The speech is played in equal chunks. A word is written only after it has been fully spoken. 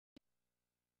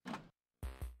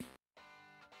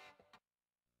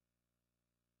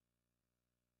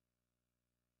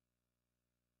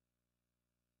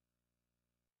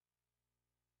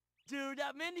Dude,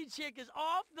 that Mindy chick is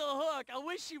off the hook. I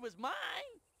wish she was mine.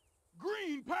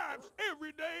 Green pipes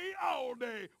every day, all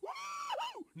day.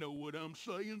 Woo-hoo! Know what I'm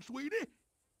saying, sweetie?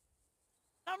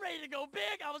 I'm ready to go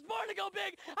big. I was born to go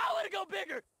big. I want to go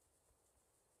bigger.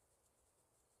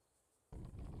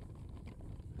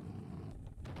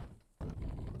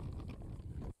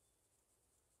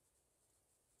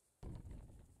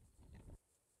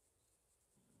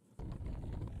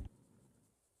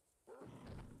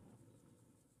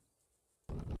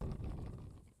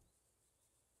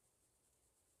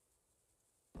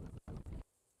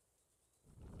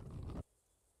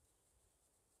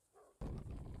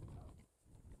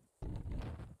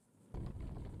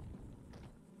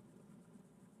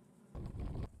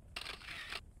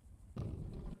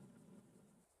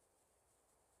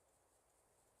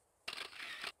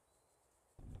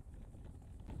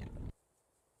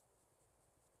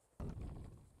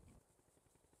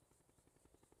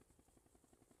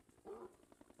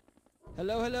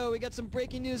 Hello, hello. We got some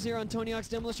breaking news here on Tony Hawk's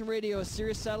Demolition Radio, a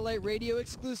Sirius Satellite Radio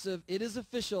exclusive. It is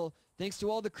official. Thanks to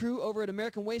all the crew over at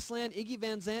American Wasteland, Iggy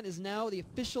Van Zant is now the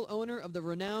official owner of the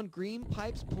renowned Green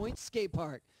Pipes Point Skate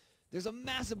Park. There's a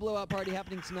massive blowout party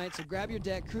happening tonight, so grab your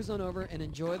deck, cruise on over, and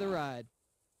enjoy the ride.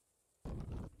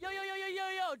 Yo, yo, yo, yo, yo,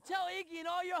 yo. Tell Iggy and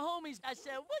all your homies I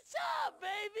said, what's up,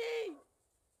 baby?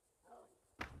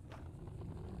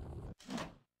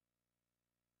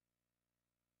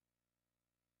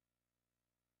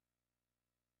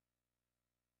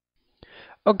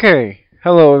 Okay,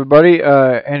 hello everybody,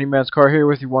 Andy Man's Car here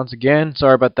with you once again.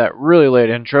 Sorry about that really late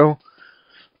intro.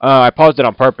 I paused it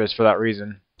on purpose for that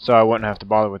reason, so I wouldn't have to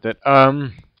bother with it.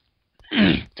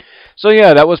 So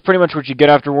yeah, that was pretty much what you get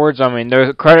afterwards. I mean,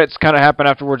 the credits kind of happen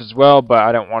afterwards as well, but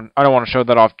I don't want to show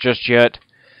that off just yet.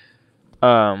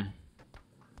 Not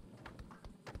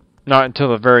until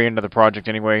the very end of the project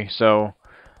anyway. So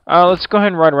let's go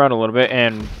ahead and ride around a little bit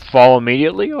and fall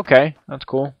immediately. Okay, that's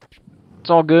cool. It's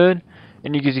all good.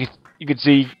 And you can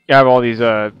see you have all these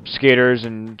skaters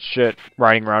and shit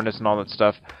riding around us and all that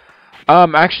stuff.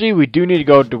 Actually, we do need to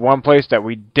go to one place that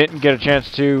we didn't get a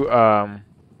chance to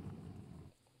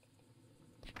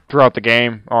throughout the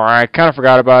game. Or I kind of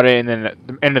forgot about it, and then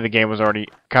the end of the game was already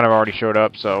showed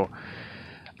up. So,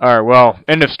 all right, well,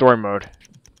 end of story mode,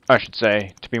 I should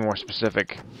say, to be more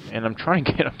specific. And I'm trying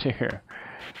to get up to here.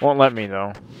 Won't let me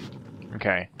though.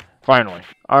 Okay, finally.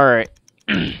 All right.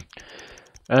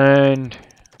 And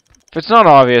if it's not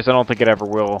obvious, I don't think it ever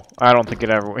will. I don't think it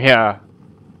ever. Yeah,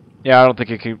 I don't think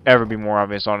it could ever be more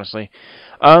obvious, honestly.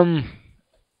 Yeah,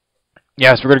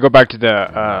 so we're gonna go back to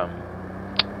the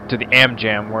Am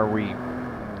Jam where we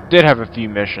did have a few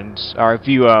missions or a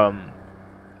few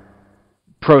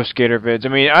pro skater vids. I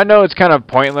mean, I know it's kind of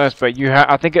pointless, but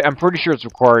I'm pretty sure it's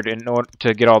required in order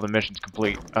to get all the missions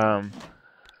complete. Let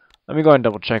me go ahead and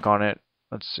double check on it.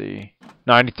 Let's see.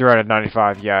 93 out of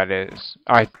 95. Yeah, it is.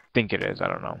 I think it is. I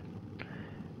don't know.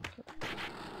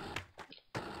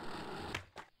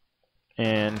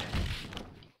 And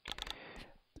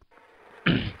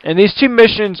these two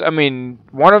missions, I mean,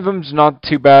 one of them's not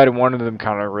too bad, and one of them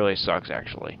kind of really sucks,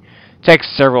 actually. Takes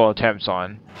several attempts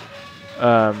on.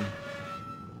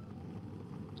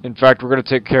 In fact, we're going to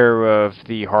take care of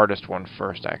the hardest one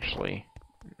first, actually.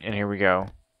 And here we go.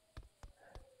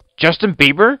 Justin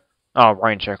Bieber? Oh,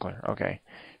 Ryan Sheckler. Okay.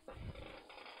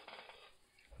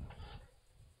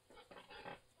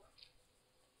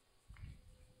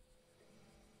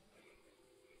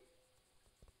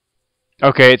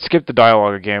 Okay, it skipped the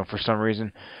dialogue again for some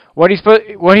reason. What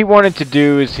he wanted to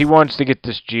do is he wants to get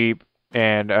this Jeep,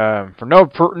 and for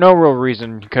no real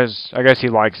reason, because I guess he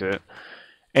likes it.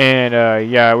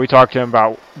 And yeah, we talked to him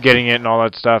about getting it and all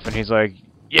that stuff, and he's like,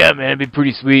 "Yeah, man, it'd be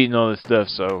pretty sweet and all this stuff."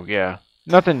 So yeah,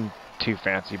 nothing too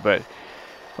fancy, but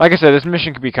like I said, this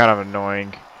mission could be kind of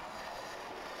annoying.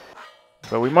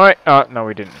 But we might... no,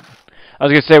 we didn't. I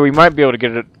was going to say, we might be able to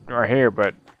get it right here,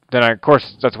 but then, of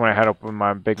course, that's when I had open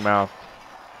my big mouth.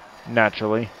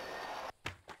 Naturally.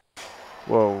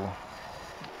 Whoa.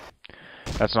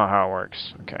 That's not how it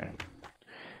works. Okay.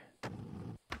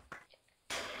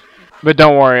 But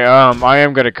don't worry, I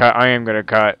am going to cut,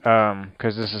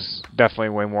 because this is definitely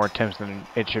way more attempts than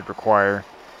it should require.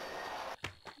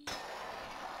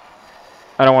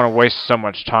 I don't want to waste so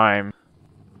much time.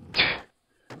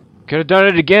 Could have done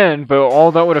it again, but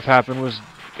all that would have happened was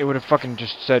it would have fucking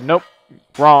just said, nope,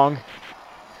 wrong.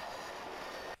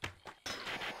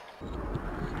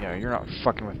 Yeah, you're not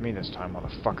fucking with me this time,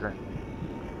 motherfucker.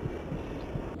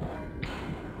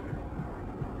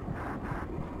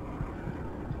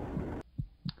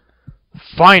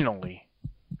 Finally!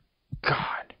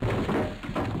 God.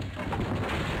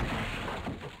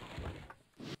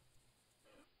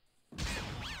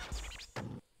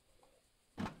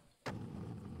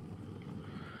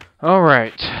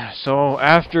 Alright, so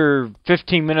after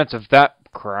 15 minutes of that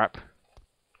crap,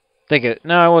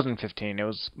 no, it wasn't 15, it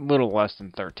was a little less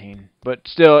than 13, but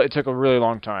still, it took a really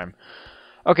long time.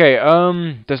 Okay,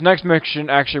 this next mission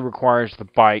actually requires the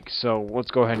bike, so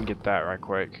let's go ahead and get that right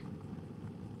quick.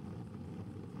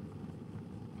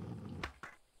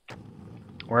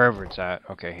 Wherever it's at.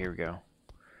 Okay, here we go.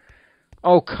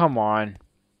 Oh, come on.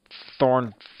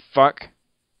 Thorne, fuck.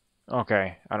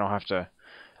 Okay, I don't have to...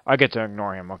 I get to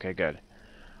ignore him. Okay, good.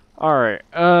 Alright,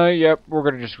 yep, we're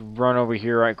gonna just run over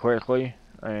here right quickly.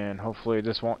 And hopefully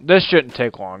this won't... This shouldn't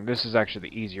take long. This is actually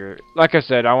the easier... Like I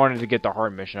said, I wanted to get the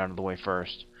hard mission out of the way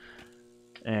first.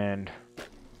 And...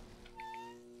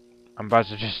 I'm about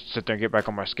to just sit there and get back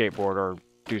on my skateboard or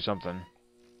do something.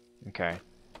 Okay.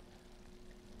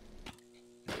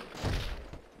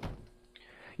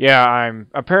 Yeah, I'm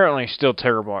apparently still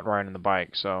terrible at riding the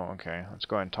bike, so, okay, let's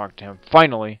go ahead and talk to him.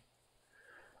 Finally!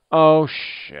 Oh,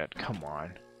 shit, come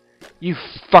on. You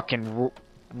fucking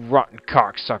rotten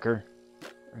cocksucker.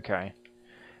 Okay.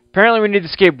 Apparently we need the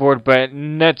skateboard, but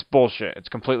that's bullshit. It's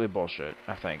completely bullshit,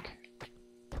 I think.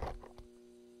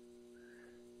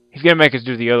 He's gonna make us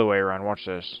do the other way around. Watch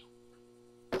this.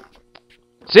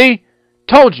 See?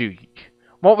 Told you!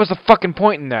 What was the fucking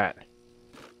point in that?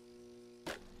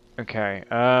 Okay,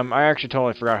 I actually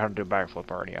totally forgot how to do a backflip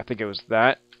already. I think it was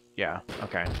that. Yeah,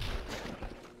 okay.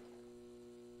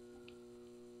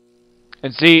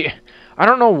 And see, I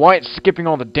don't know why it's skipping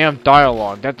all the damn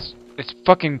dialogue. It's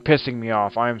fucking pissing me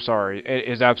off. I am sorry.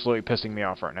 It is absolutely pissing me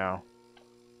off right now.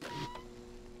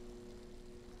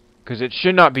 Because it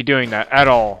should not be doing that at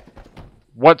all.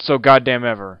 What so goddamn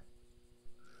ever.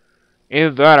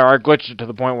 Either that or I glitched it to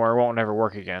the point where it won't ever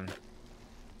work again.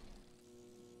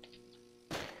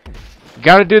 You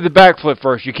gotta do the backflip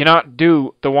first. You cannot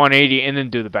do the 180 and then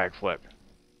do the backflip.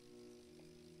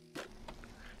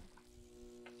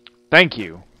 Thank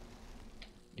you.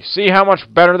 You see how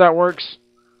much better that works?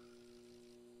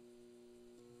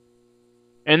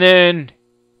 And then...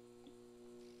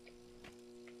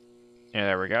 Yeah,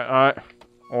 there we go.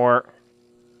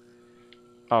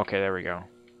 Okay, there we go.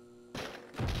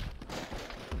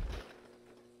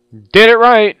 Did it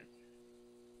right!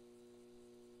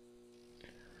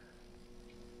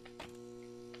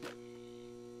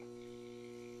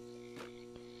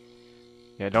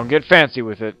 Yeah, don't get fancy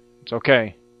with it. It's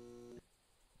okay.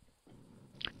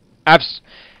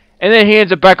 And then he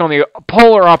ends up back on the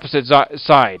polar opposite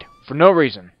side. For no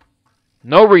reason.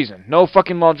 No reason. No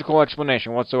fucking logical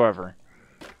explanation whatsoever.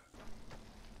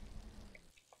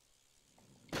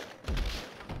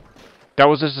 That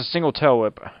was just a single tail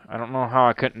whip. I don't know how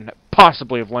I couldn't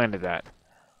possibly have landed that.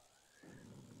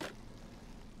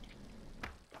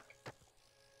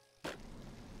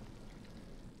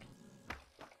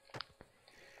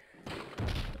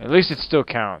 At least it still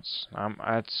counts.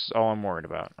 That's all I'm worried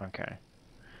about. Okay.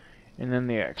 And then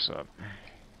the X up.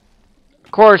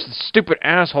 Of course, the stupid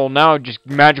asshole now just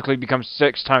magically becomes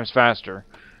 6 times faster.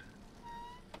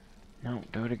 No,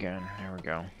 do it again. There we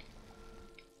go.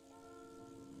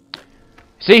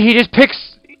 See, he just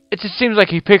picks... It just seems like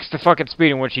he picks the fucking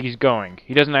speed in which he's going.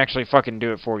 He doesn't actually fucking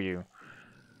do it for you.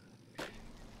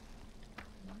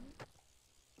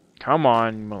 Come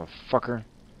on, motherfucker.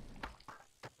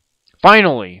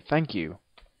 Finally! Thank you.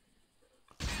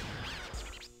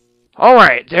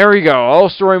 Alright, there we go. All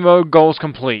story mode goals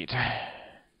complete.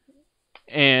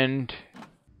 And...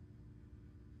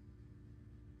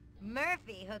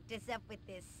 Murphy hooked us up with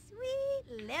this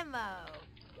sweet limo.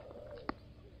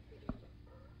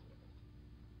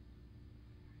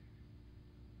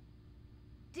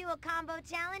 Do a combo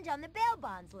challenge on the bail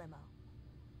bonds limo.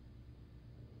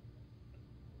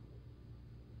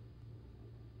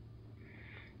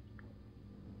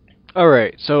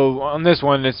 Alright, so on this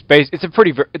one, it's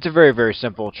a very, very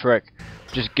simple trick.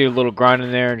 Just get a little grind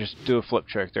in there and just do a flip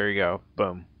trick. There you go.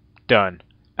 Boom. Done.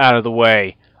 Out of the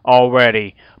way.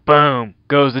 Already. Boom.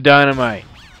 Goes the dynamite.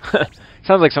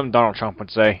 Sounds like something Donald Trump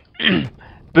would say.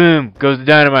 Boom. Goes the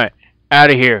dynamite. Out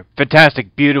of here.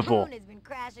 Fantastic. Beautiful. Thorne has been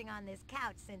crashing on this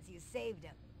couch since you saved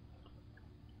him.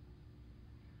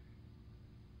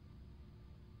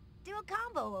 Do a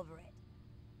combo over it.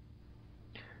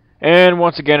 And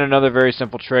once again, another very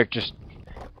simple trick. Just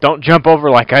don't jump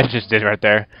over like I just did right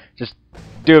there. Just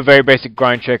do a very basic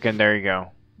grind trick, and there you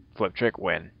go. Flip trick,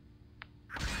 win.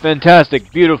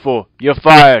 Fantastic, beautiful. You're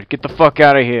fired. Get the fuck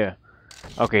out of here.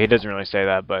 Okay, he doesn't really say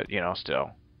that, but, you know,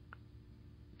 still.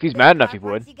 If he's mad enough, he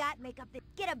would.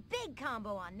 Get a big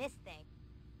combo on this thing.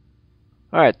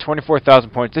 Alright, 24,000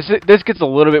 points. This gets a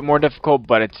little bit more difficult,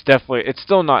 but it's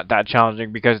still not that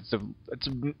challenging because it's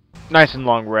a nice and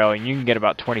long rail, and you can get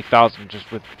about 20,000 just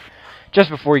with just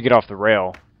before you get off the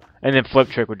rail. And then flip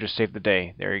trick would just save the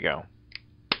day. There you go.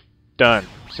 Done,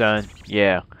 son.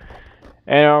 Yeah.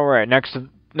 And alright,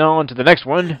 on to the next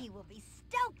one. He will be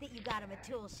stoked that you got him a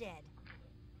tool shed.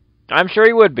 I'm sure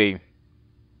he would be.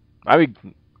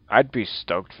 I'd be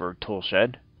stoked for a tool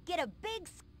shed. Get a big...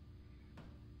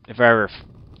 If I ever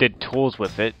did tools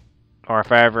with it. Or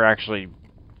if I ever actually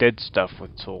did stuff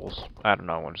with tools. I don't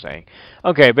know what I'm saying.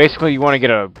 Okay, basically you want to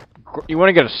get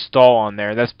a stall on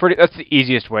there. That's the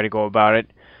easiest way to go about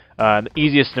it. The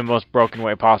easiest and most broken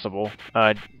way possible.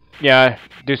 Yeah,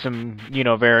 do some,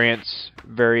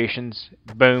 variations.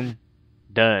 Boom.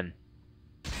 Done.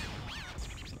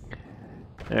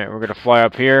 Alright, we're gonna fly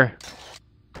up here.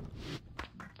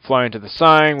 Fly into the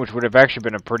sign, which would have actually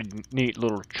been a pretty neat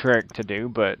little trick to do,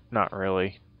 but not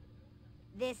really.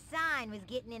 This sign was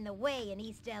getting in the way in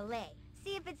East LA.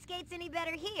 See if it skates any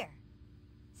better here.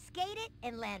 Skate it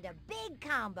and land a big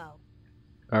combo.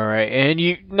 Alright, and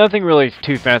nothing really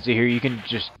too fancy here. You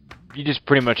just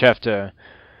pretty much have to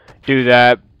do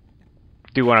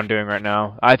what I'm doing right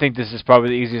now. I think this is probably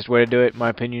the easiest way to do it, in my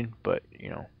opinion, but,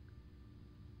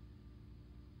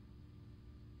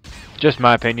 just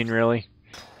my opinion, really.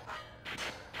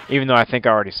 Even though I think I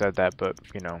already said that, but,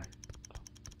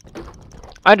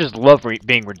 I just love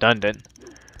being redundant.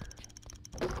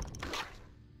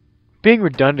 Being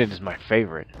redundant is my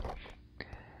favorite.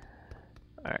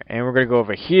 Alright, and we're going to go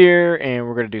over here, and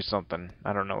we're going to do something.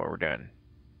 I don't know what we're doing.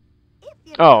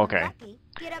 Oh, okay.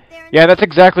 Yeah, that's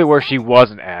exactly where she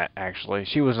wasn't at, actually.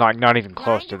 She was not even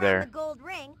close to there.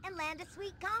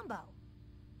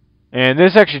 And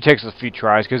this actually takes a few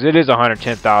tries, because it is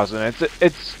 110,000.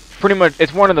 It's pretty much,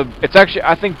 it's actually,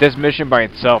 I think this mission by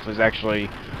itself is actually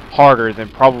harder than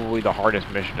probably the hardest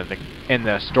mission in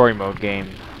the story mode game.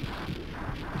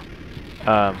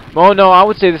 Well, no, I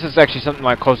would say this is actually something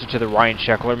like closer to the Ryan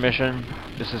Sheckler mission.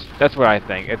 That's what I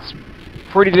think. It's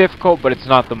pretty difficult, but it's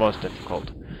not the most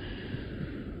difficult.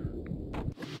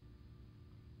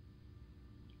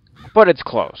 But it's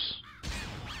close.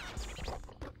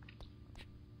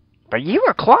 But you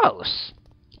were close!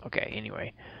 Okay,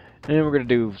 anyway. And then we're gonna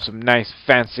do some nice,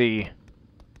 fancy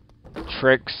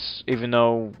tricks, even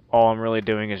though all I'm really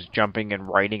doing is jumping and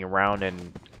riding around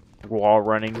and wall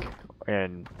running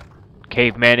and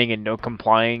cavemanning and no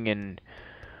complying and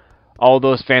all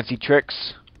those fancy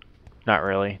tricks. Not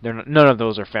really. None of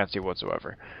those are fancy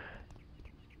whatsoever.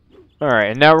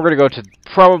 Alright, and now we're gonna go to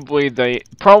probably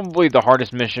the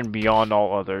hardest mission beyond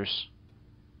all others.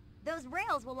 Those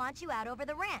rails will launch you out over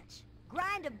the ranch.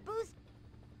 Grind a boost.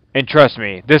 And trust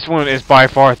me, this one is by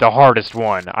far the hardest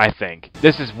one, I think.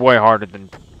 This is way harder than...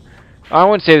 I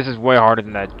wouldn't say this is way harder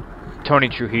than that Tony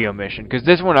Trujillo mission, because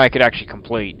this one I could actually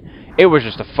complete. It was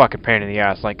just a fucking pain in the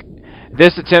ass. Like,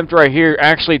 this attempt right here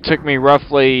actually took me about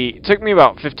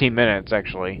 15 minutes,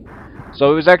 actually.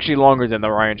 So it was actually longer than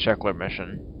the Ryan Sheckler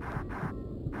mission.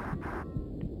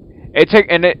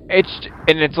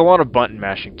 It's a lot of button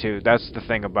mashing too. That's the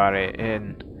thing about it,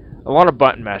 and a lot of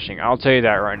button mashing. I'll tell you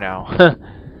that right now.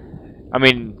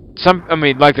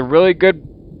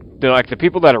 Like the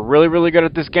people that are really, really good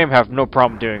at this game have no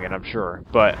problem doing it, I'm sure.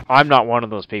 But I'm not one of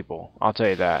those people. I'll tell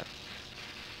you that.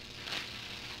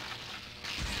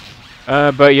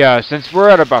 But yeah, since we're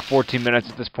at about 14 minutes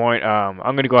at this point, I'm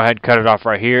gonna go ahead and cut it off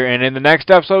right here. And in the next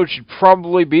episode should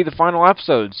probably be the final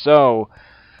episode. So.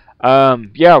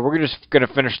 Yeah, we're just gonna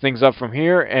finish things up from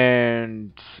here,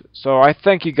 and so I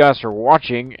thank you guys for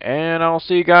watching, and I'll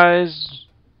see you guys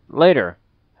later.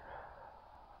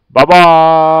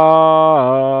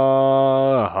 Bye-bye!